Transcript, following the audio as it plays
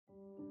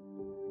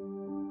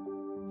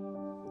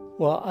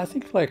Well, I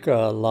think like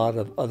a lot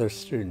of other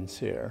students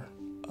here,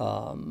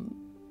 our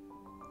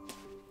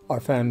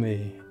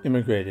family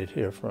immigrated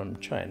here from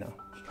China.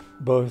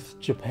 Both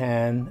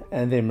Japan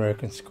and the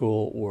American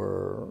school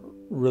were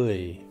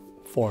really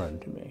foreign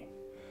to me.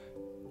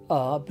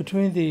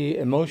 Between the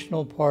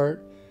emotional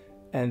part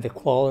and the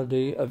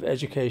quality of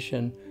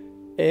education,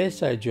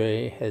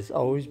 ASIJ has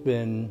always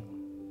been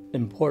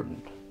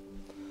important.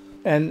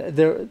 And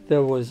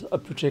there was a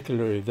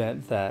particular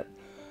event that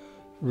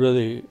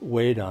really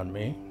weighed on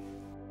me.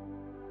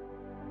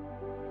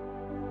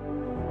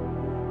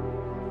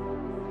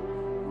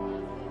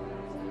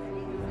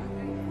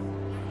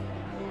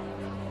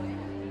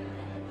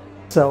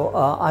 So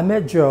I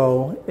met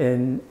Joe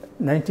in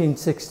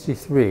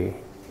 1963.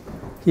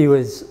 He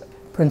was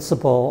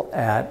principal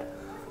at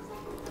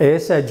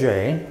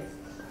ASIJ,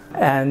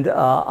 and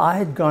I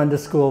had gone to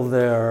school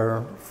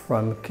there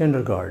from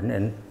kindergarten,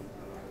 and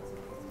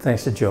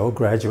thanks to Joe,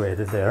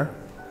 graduated there.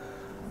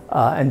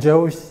 And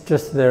Joe was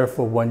just there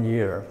for 1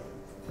 year.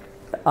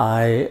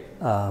 I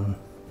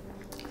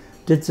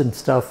did some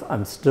stuff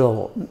it's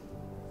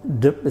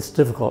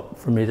difficult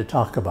for me to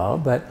talk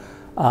about, but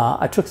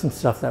I took some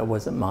stuff that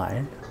wasn't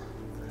mine.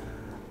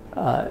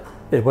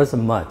 It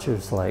wasn't much, it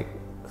was like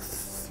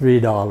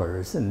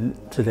 $3 in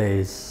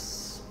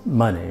today's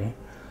money,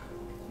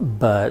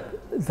 but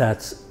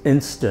that's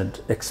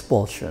instant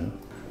expulsion.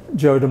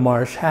 Joe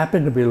DeMarsh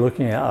happened to be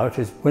looking out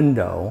his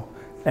window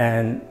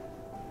and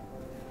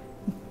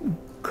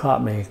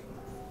caught me.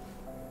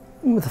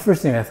 The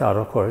first thing I thought,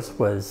 of course,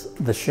 was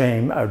the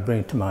shame I would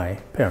bring to my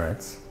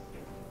parents.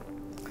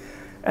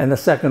 And the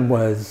second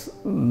was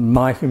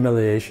my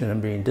humiliation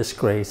and being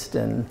disgraced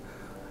and,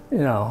 you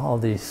know, all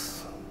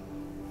these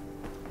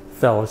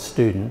fellow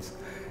students.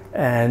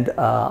 And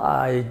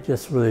I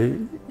just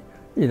really,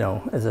 you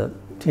know, as a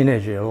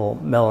teenager, a little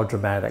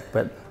melodramatic,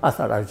 but I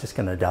thought I was just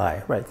going to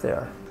die right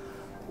there.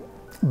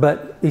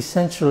 But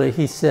essentially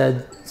he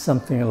said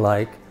something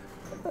like,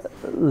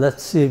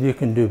 let's see if you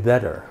can do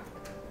better.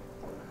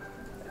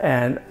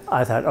 And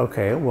I thought,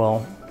 okay,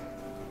 well,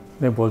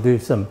 maybe we'll do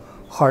some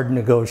hard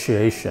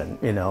negotiation,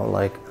 you know,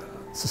 like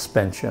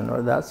suspension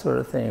or that sort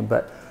of thing.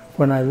 But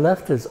when I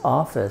left his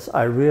office,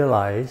 I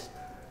realized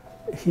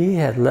he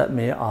had let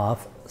me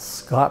off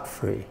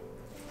scot-free.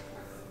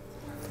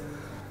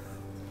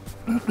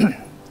 It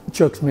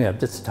chokes me up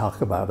just to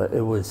talk about it.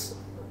 It was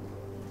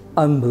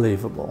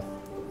unbelievable.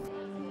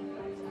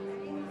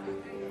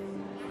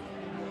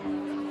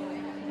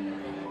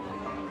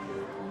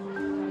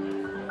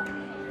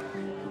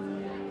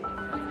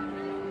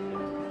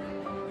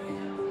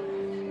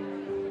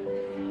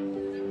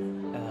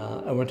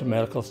 I went to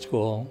medical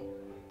school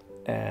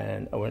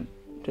and I went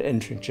to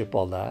internship,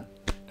 all that.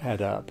 I had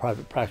a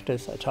private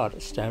practice. I taught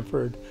at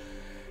Stanford.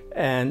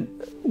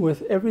 And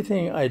with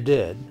everything I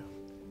did,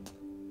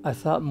 I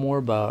thought more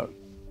about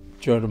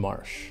Joe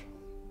DeMarsh.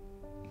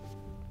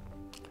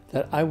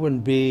 That I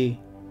wouldn't be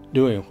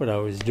doing what I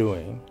was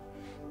doing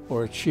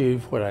or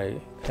achieve what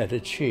I had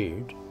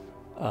achieved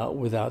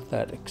without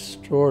that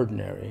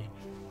extraordinary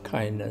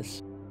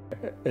kindness.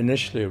 I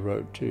initially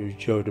wrote to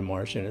Joe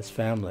DeMarsh and his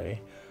family.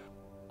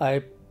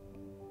 I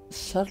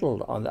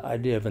settled on the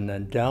idea of an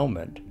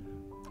endowment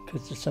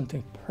because it's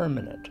something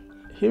permanent.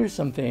 Here's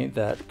something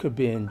that could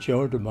be in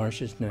Joe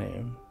DeMarsh's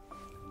name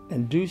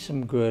and do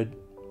some good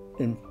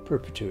in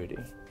perpetuity.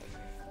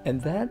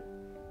 And that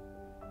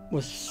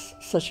was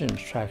such an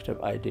attractive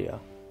idea.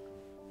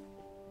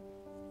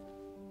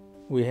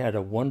 We had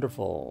a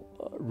wonderful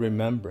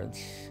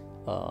remembrance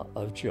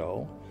of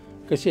Joe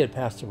because he had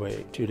passed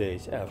away 2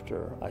 days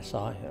after I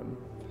saw him.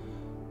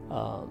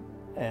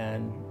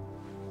 And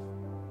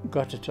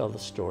got to tell the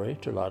story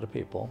to a lot of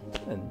people,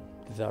 and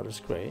that was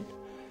great.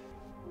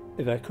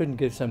 If I couldn't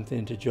give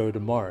something to Joe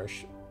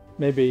DeMarsh,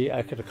 maybe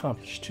I could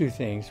accomplish two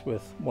things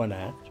with one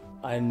act.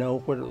 I know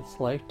what it was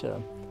like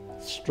to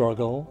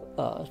struggle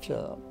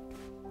to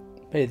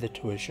pay the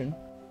tuition.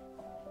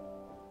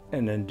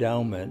 An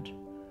endowment,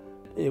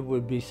 it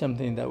would be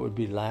something that would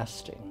be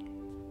lasting.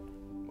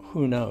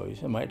 Who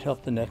knows? It might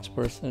help the next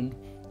person.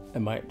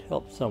 It might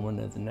help someone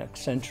in the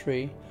next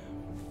century.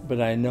 But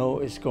I know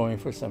it's going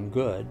for some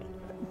good.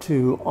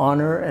 To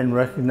honor and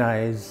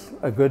recognize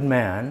a good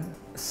man,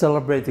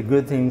 celebrate the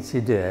good things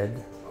he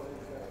did,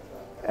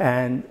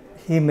 and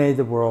he made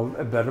the world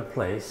a better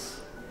place.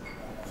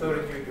 So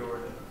did you,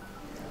 George.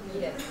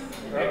 Yes.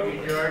 Thank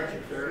you, George.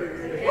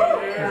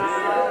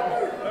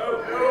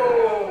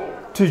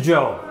 To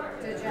Joe.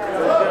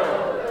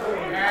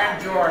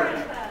 And George.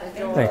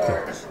 Thank you.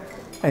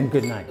 And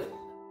good night.